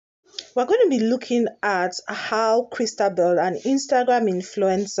We're going to be looking at how Christabel, an Instagram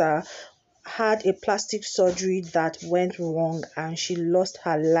influencer, had a plastic surgery that went wrong and she lost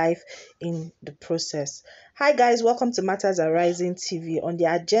her life in the process. Hi guys, welcome to Matters Arising TV. On the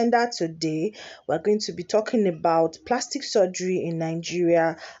agenda today, we're going to be talking about plastic surgery in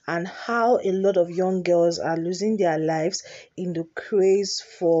Nigeria and how a lot of young girls are losing their lives in the craze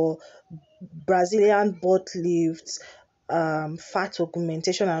for Brazilian butt lifts, fat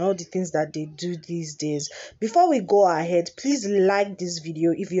augmentation, and all the things that they do these days. Before we go ahead, please like this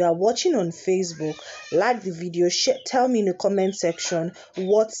video. If you are watching on Facebook, like the video, tell me in the comment section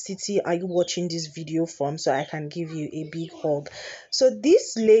what city are you watching this video from so I can give you a big hug. So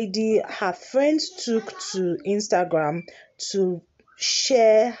this lady, her friends took to Instagram to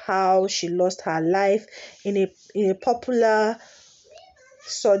share how she lost her life in a popular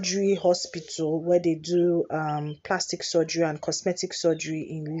surgery hospital where they do plastic surgery and cosmetic surgery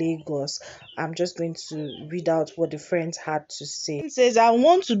in Lagos. I'm just going to read out what the friends had to say. It says, I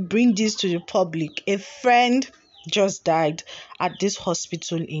want to bring this to the public. A friend just died at this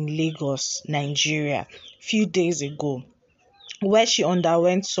hospital in Lagos, Nigeria, a few days ago, where she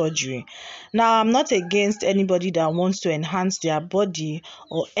underwent surgery. Now, I'm not against anybody that wants to enhance their body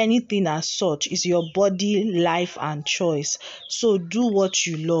or anything as such. It's your body, life, and choice. So do what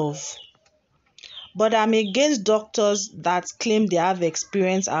you love. But I'm against doctors that claim they have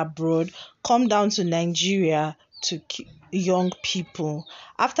experience abroad, come down to Nigeria to young people.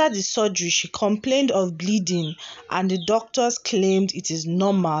 After the surgery, she complained of bleeding and the doctors claimed it is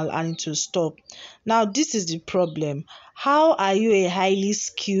normal and it will stop. Now, this is the problem. How are you a highly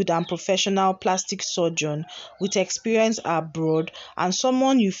skilled and professional plastic surgeon with experience abroad and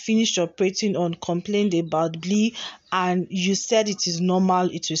someone you finished operating on complained about bleed and you said it is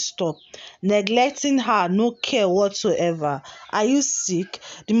normal, it will stop? Neglecting her, no care whatsoever. Are you sick?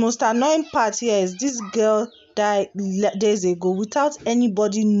 The most annoying part here is this girl died days ago without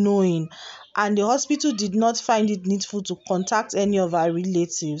anybody knowing, and the hospital did not find it needful to contact any of her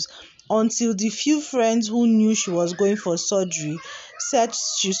relatives until the few friends who knew she was going for surgery said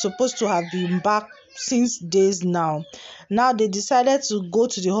she's supposed to have been back since days now. Now they decided to go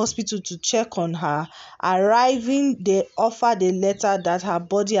to the hospital to check on her. Arriving, they offered a letter that her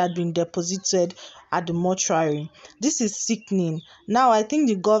body had been deposited at the mortuary. This is sickening. Now I think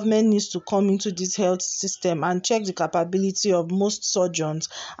the government needs to come into this health system and check the capability of most surgeons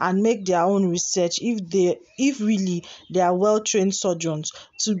and make their own research if really they are well-trained surgeons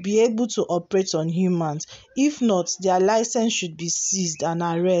to be able to operate on humans. If not, their license should be seized and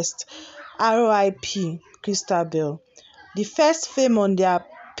arrest. RIP Christabel. The first fame on their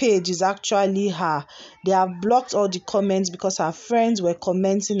page is actually her. They have blocked all the comments because her friends were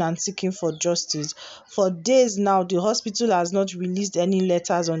commenting and seeking for justice. For days now, the hospital has not released any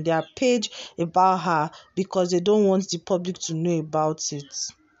letters on their page about her because they don't want the public to know about it.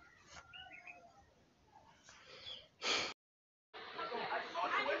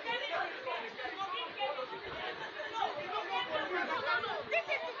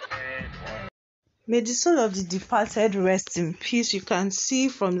 May the soul of the departed rest in peace. You can see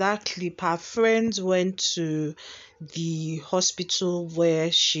from that clip her friends went to the hospital where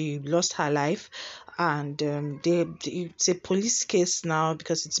she lost her life, and it's a police case now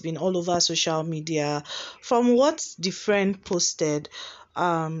because it's been all over social media. From what the friend posted,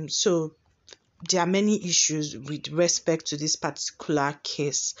 so there are many issues with respect to this particular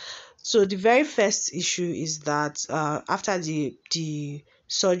case. So the very first issue is that after the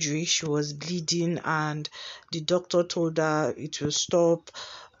surgery, she was bleeding and the doctor told her it will stop,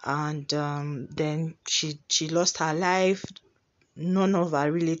 and then she lost her life. None of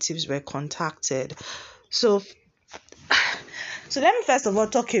her relatives were contacted. So let me first of all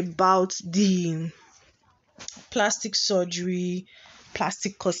talk about the plastic surgery,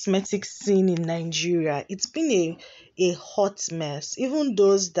 plastic cosmetic scene in Nigeria. It's been a hot mess. Even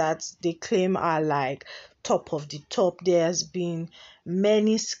those that they claim are like top of the top, there's been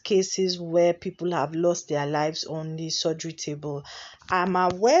many cases where people have lost their lives on the surgery table. I'm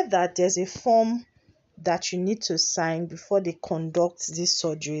aware that there's a form that you need to sign before they conduct these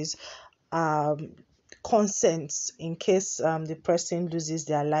surgeries. Consents in case the person loses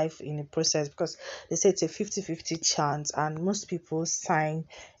their life in the process, because they say it's a 50-50 chance and most people sign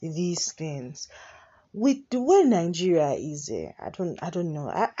these things. With the way Nigeria is, I don't know.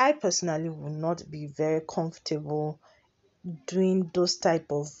 I personally will not be very comfortable doing those type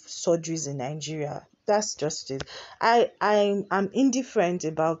of surgeries in Nigeria. That's just it. I'm indifferent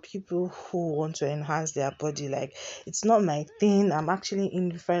about people who want to enhance their body. Like, it's not my thing. I'm actually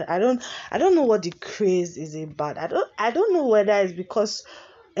indifferent. I don't know what the craze is about. I don't know whether it's because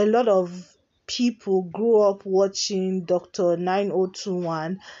a lot of people grew up watching Dr.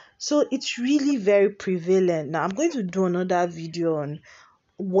 9021. So it's really very prevalent. Now I'm going to do another video on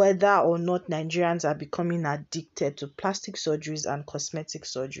whether or not Nigerians are becoming addicted to plastic surgeries and cosmetic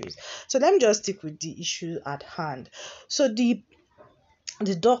surgeries. So let me just stick with the issue at hand. So the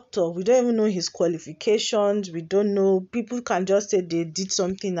doctor, we don't even know his qualifications, we don't know, people can just say they did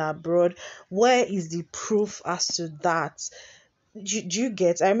something abroad. Where is the proof as to that? Do you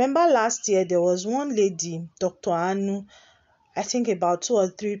get? I remember last year there was one lady, Dr. Anu. I think about 2 or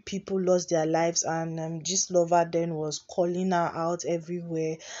 3 people lost their lives, and Lover then was calling her out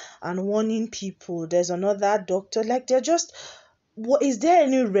everywhere and warning people. There's another doctor, like they're just, what is there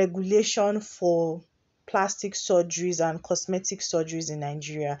any regulation for plastic surgeries and cosmetic surgeries in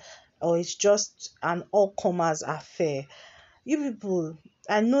Nigeria, or it's just an all comers affair? You people,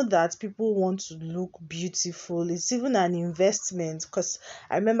 I know that people want to look beautiful. It's even an investment, because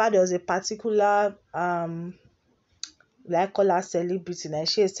I remember there was a particular like call her celebrity, like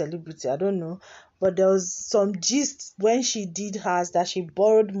she a celebrity, I don't know, but there was some gist when she did hers that she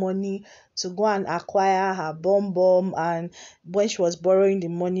borrowed money to go and acquire her bomb, and when she was borrowing the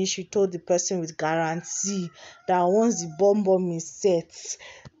money, she told the person with guarantee that once the bomb is set,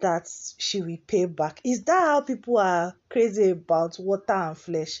 that she will pay back. Is that how people are crazy about water and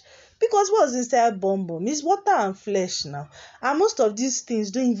flesh? Because what's inside bomb is water and flesh now, and most of these things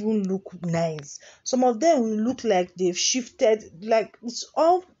don't even look nice. Some of them will look like they've shifted, like it's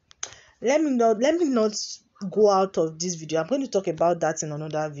all. Let me not go out of this video. I'm going to talk about that in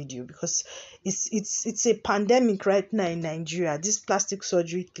another video, because it's a pandemic right now in Nigeria, this plastic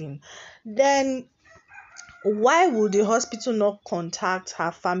surgery thing. Then why would the hospital not contact her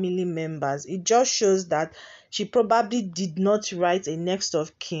family members? It just shows that she probably did not write a next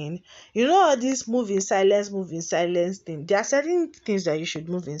of kin. You know, all this move in silence thing. There are certain things that you should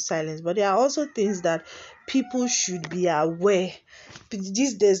move in silence, but there are also things that people should be aware.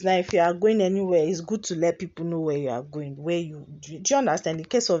 These days now, if you are going anywhere, it's good to let people know where you are going, where you do you understand, in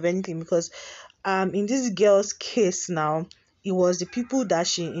case of anything? Because in this girl's case now, it was the people that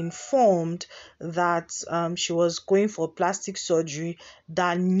she informed that she was going for plastic surgery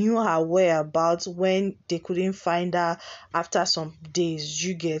that knew her whereabouts when they couldn't find her after some days.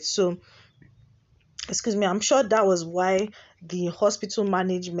 You get? So excuse me, I'm sure that was why the hospital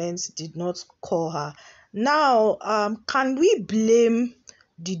management did not call her. Now, can we blame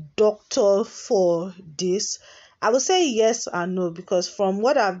the doctor for this? I would say yes and no, because from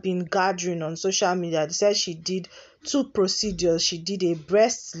what I've been gathering on social media, they said she did 2 procedures. She did a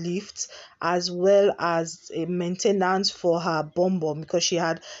breast lift as well as a maintenance for her bum bum, because she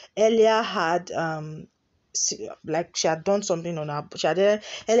had earlier had like she had done something on her, she had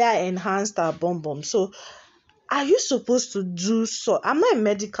earlier enhanced her bum bum. So are you supposed to do so? I'm not a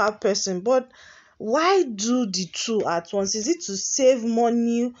medical person, but why do the two at once? Is it to save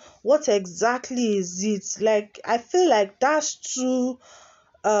money? What exactly is it? Like, I feel like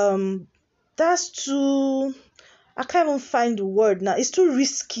um that's too, I can't even find the word now. It's too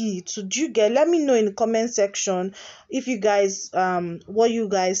risky to do. You get? Let me know in the comment section if you guys what you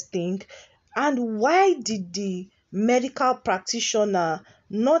guys think, and why did the medical practitioner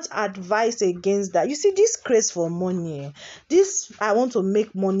not advise against that? You see, this craze for money, this I want to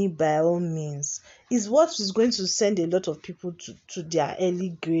make money by all means, is what is going to send a lot of people to their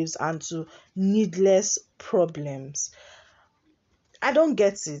early graves and to needless problems. I don't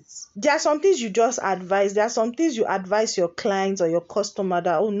get it. There are some things you just advise. There are some things you advise your clients or your customer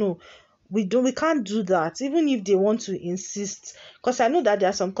that, oh no, we can't do that, even if they want to insist. Because I know that there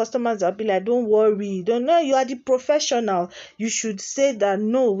are some customers that will be like, don't worry, don't know, you are the professional. You should say that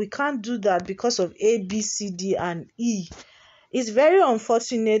no, we can't do that because of A, B, C, D, and E. It's very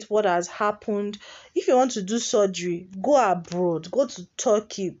unfortunate what has happened. If you want to do surgery, go abroad, go to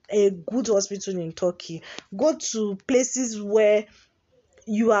Turkey, a good hospital in Turkey, go to places where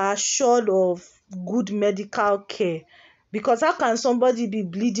you are assured of good medical care. Because how can somebody be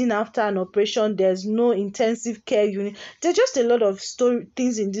bleeding after an operation? There's no intensive care unit. There's just a lot of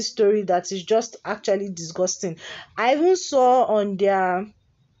things in this story that is just actually disgusting. I even saw on their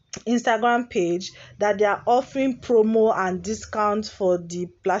Instagram page that they are offering promo and discounts for the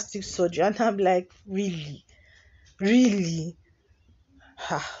plastic surgery, and I'm like, really.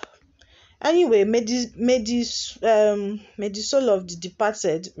 Anyway, may the soul of the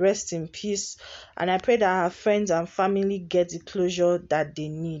departed rest in peace, and I pray that her friends and family get the closure that they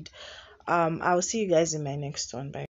need. I'll see you guys in my next one. Bye.